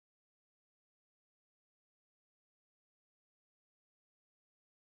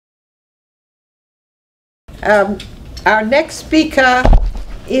Our next speaker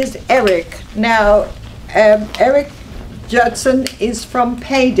is Eric. Now, Eric Gjertsen is from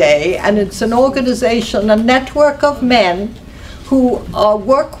Payday, and it's an organization, a network of men who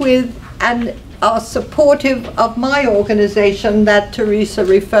work with and are supportive of my organization that Teresa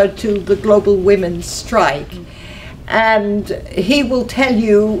referred to, the Global Women's Strike. And he will tell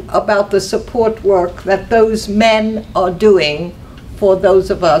you about the support work that those men are doing for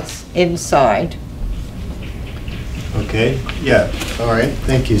those of us inside. Okay, yeah, all right,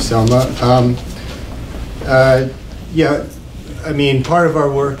 thank you, Selma. Yeah, I mean, part of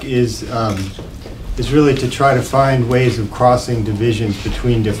our work is really to try to find ways of crossing divisions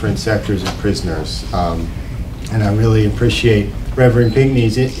between different sectors of prisoners. And I really appreciate Reverend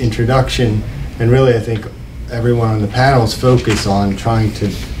Pinckney's introduction, and really I think everyone on the panel's focus on trying to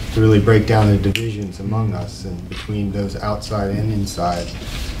really break down the divisions among us and between those outside and inside.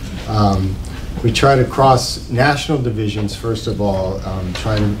 We try to cross national divisions, first of all,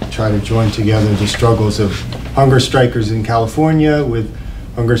 try to join together the struggles of hunger strikers in California with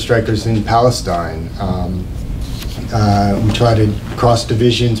hunger strikers in Palestine. We try to cross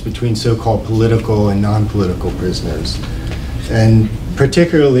divisions between so-called political and non-political prisoners. And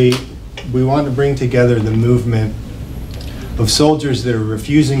particularly, we want to bring together the movement of soldiers that are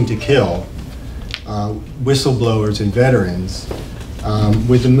refusing to kill, whistleblowers and veterans,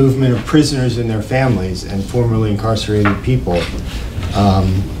 with the movement of prisoners and their families and formerly incarcerated people.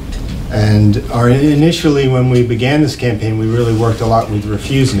 Initially, when we began this campaign, we really worked a lot with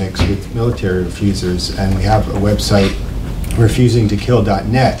refuseniks, with military refusers, and we have a website,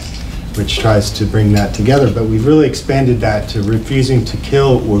 refusingtokill.net, which tries to bring that together, but we've really expanded that to refusing to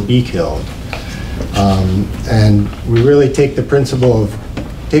kill or be killed. And we really take the principle of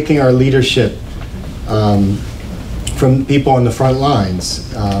taking our leadership from people on the front lines.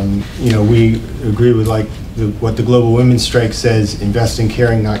 You know, we agree with what the Global Women's Strike says, invest in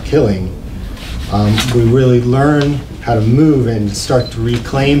caring, not killing. We really learn how to move and start to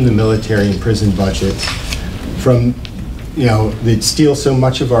reclaim the military and prison budgets from, you know, that steal so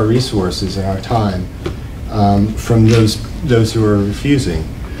much of our resources and our time from those who are refusing.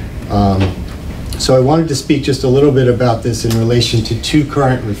 So I wanted to speak just a little bit about this in relation to two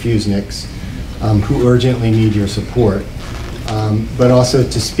current refuseniks who urgently need your support, but also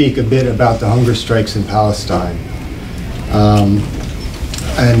to speak a bit about the hunger strikes in Palestine.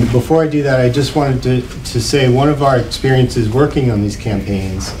 And before I do that, I just wanted to say one of our experiences working on these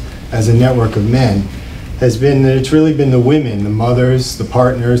campaigns as a network of men has been that it's really been the women, the mothers, the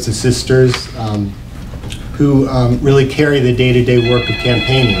partners, the sisters, who really carry the day-to-day work of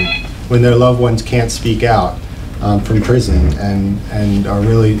campaigning when their loved ones can't speak out from prison, and are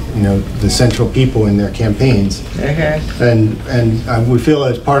really, you know, the central people in their campaigns. And we feel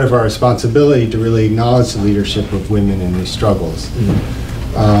it's part of our responsibility to really acknowledge the leadership of women in these struggles.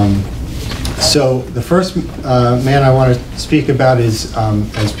 So the first man I want to speak about is,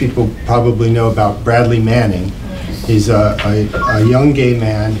 as people probably know about, Bradley Manning. He's a young gay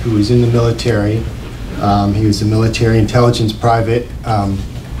man who was in the military. He was a military intelligence private.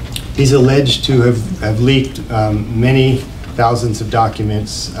 He's alleged to have leaked many thousands of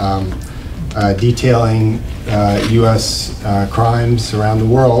documents detailing U.S. crimes around the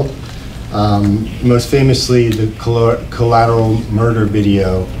world. Most famously, the collateral murder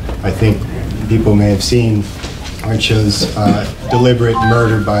video, I think people may have seen, which shows deliberate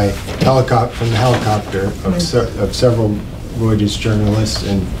murder by helicopter, from the helicopter of several Reuters journalists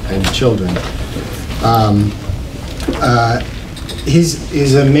and children.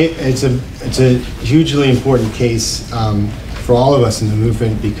 It's a hugely important case for all of us in the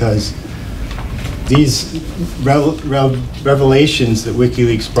movement, because these revelations that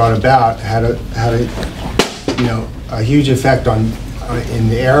WikiLeaks brought about had a huge effect in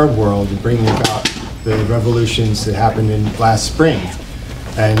the Arab world, in bringing about the revolutions that happened in last spring,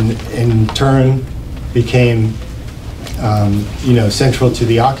 and in turn became central to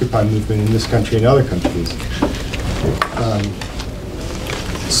the Occupy movement in this country and other countries.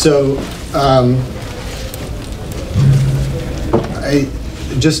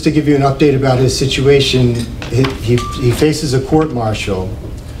 Just to give you an update about his situation, he faces a court-martial,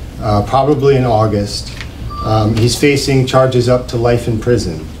 probably in August. He's facing charges up to life in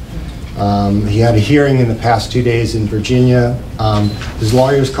prison. He had a hearing in the past 2 days in Virginia. His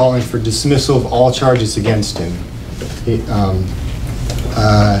lawyer is calling for dismissal of all charges against him.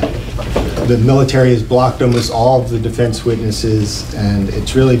 The military has blocked almost all of the defense witnesses, and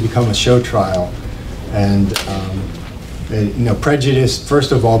it's really become a show trial. And prejudiced,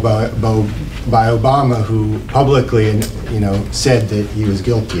 first of all, by Obama, who publicly, said that he was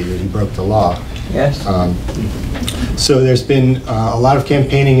guilty, that he broke the law, Yes. So there's been a lot of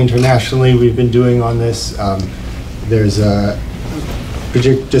campaigning internationally we've been doing on this. There's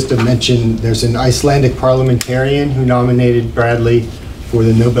just to mention, there's an Icelandic parliamentarian who nominated Bradley for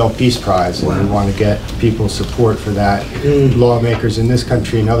the Nobel Peace Prize, and we want to get people's support for that. Lawmakers in this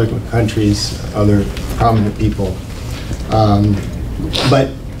country and other countries, other prominent people.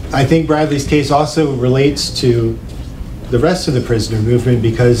 But I think Bradley's case also relates to the rest of the prisoner movement,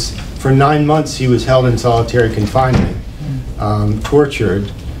 because for 9 months he was held in solitary confinement,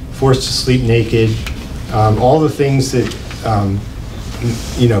 tortured, forced to sleep naked, all the things that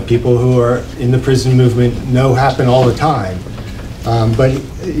you know, people who are in the prison movement know happen all the time. But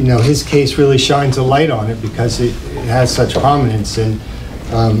you know, his case really shines a light on it because it has such prominence, and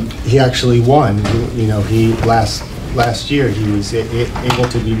he actually won. You know, he last year he was able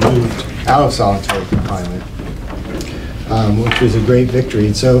to be moved out of solitary confinement, which was a great victory.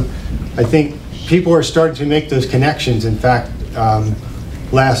 And so I think people are starting to make those connections. In fact,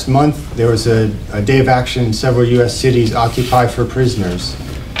 last month there was a day of action in several U.S. cities, Occupy for Prisoners,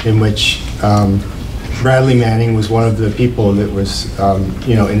 in which Bradley Manning was one of the people that was,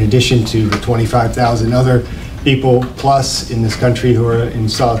 you know, in addition to the 25,000 other people plus in this country who are in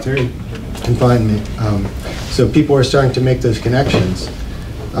solitary confinement. So people are starting to make those connections.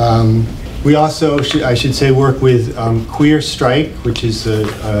 We also, I should say, work with Queer Strike, which is a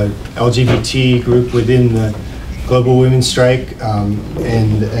LGBT group within the Global Women's Strike,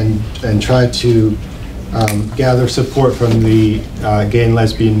 and try to gather support from the gay and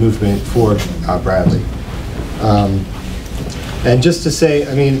lesbian movement for Bradley. And just to say,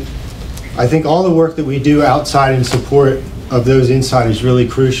 I mean, I think all the work that we do outside in support of those inside is really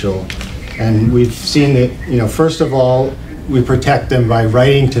crucial. And we've seen that, you know, first of all, we protect them by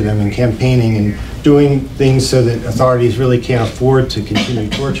writing to them and campaigning and doing things so that authorities really can't afford to continue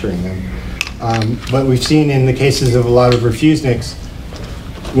torturing them. But we've seen in the cases of a lot of refuseniks,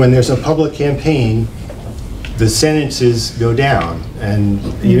 when there's a public campaign, the sentences go down, and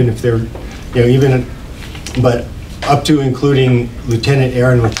even if they're, you know, but up to including Lieutenant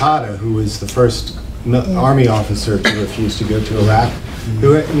Aaron Ratada, who was the first Army officer to refuse to go to Iraq,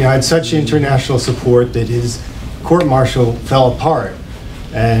 who, you know, had such international support that his court-martial fell apart,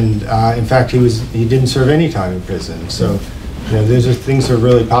 and in fact he didn't serve any time in prison. So, you know, those are things that are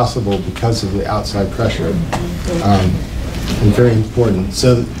really possible because of the outside pressure, and very important.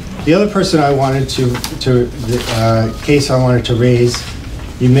 So the other person I wanted the case I wanted to raise,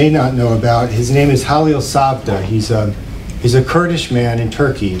 you may not know about. His name is Halil Savda. He's a Kurdish man in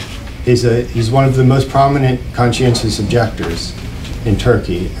Turkey. He's one of the most prominent conscientious objectors in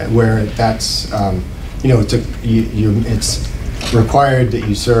Turkey, where that's you know, it's required that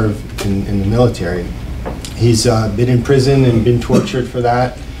you serve in the military. He's been in prison and been tortured for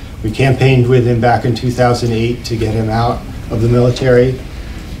that. We campaigned with him back in 2008 to get him out of the military.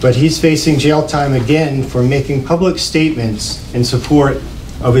 But he's facing jail time again for making public statements in support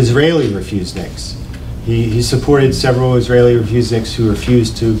of Israeli refuseniks. He supported several Israeli refuseniks who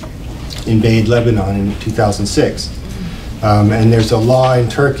refused to invade Lebanon in 2006. And there's a law in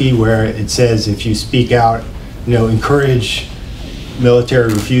Turkey where it says if you speak out, you know, encourage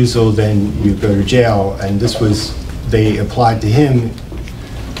military refusal, then you go to jail. And this was, they applied to him,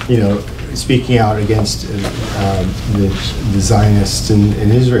 you know, speaking out against the Zionists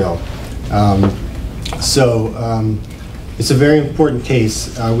in Israel. It's a very important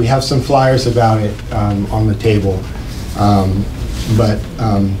case. We have some flyers about it on the table.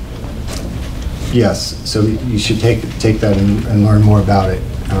 Yes, so you should take that and learn more about it.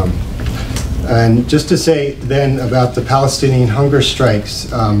 And just to say then about the Palestinian hunger strikes,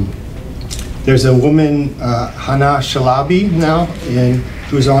 there's a woman, Hana Shalabi now,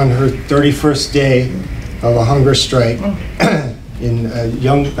 who's on her 31st day of a hunger strike, in a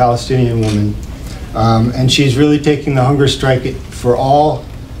young Palestinian woman. And she's really taking the hunger strike for all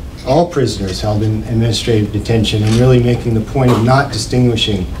prisoners held in administrative detention, and really making the point of not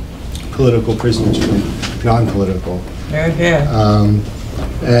distinguishing political prisoners from non-political.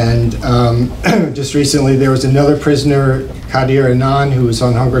 Just recently there was another prisoner, Kadir Anan, who was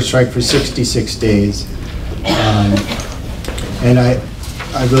on hunger strike for 66 days. And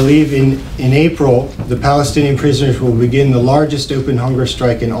I believe in April, the Palestinian prisoners will begin the largest open hunger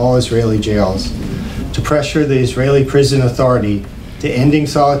strike in all Israeli jails to pressure the Israeli prison authority to ending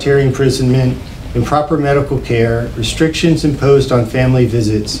solitary imprisonment, improper medical care, restrictions imposed on family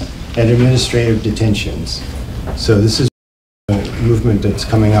visits, and administrative detentions. So this is a movement that's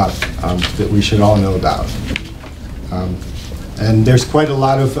coming up that we should all know about. And there's quite a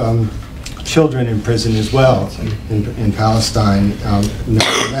lot of children in prison as well in Palestine,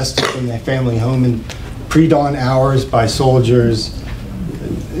 arrested from their family home in pre-dawn hours by soldiers.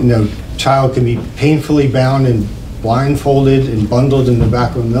 Child can be painfully bound and blindfolded and bundled in the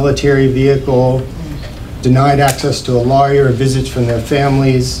back of a military vehicle, denied access to a lawyer, visits from their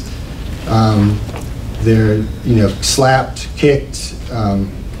families. They're slapped, kicked,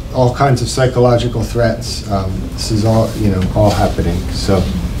 all kinds of psychological threats. This is all all happening. So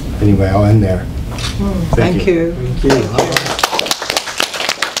anyway, I'll end there. Thank you. Thank you.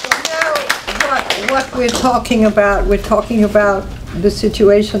 Now, what we're talking about the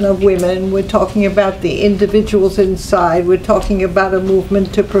situation of women, we're talking about the individuals inside, we're talking about a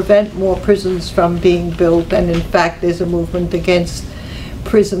movement to prevent more prisons from being built, and in fact there's a movement against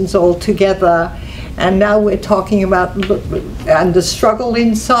prisons altogether. And now we're talking about and the struggle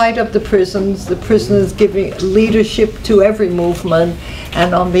inside of the prisoners giving leadership to every movement.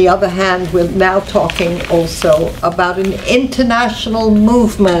 And on the other hand, we're now talking also about an international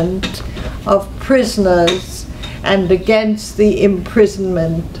movement of prisoners and against the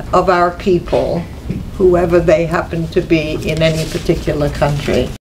imprisonment of our people, whoever they happen to be in any particular country.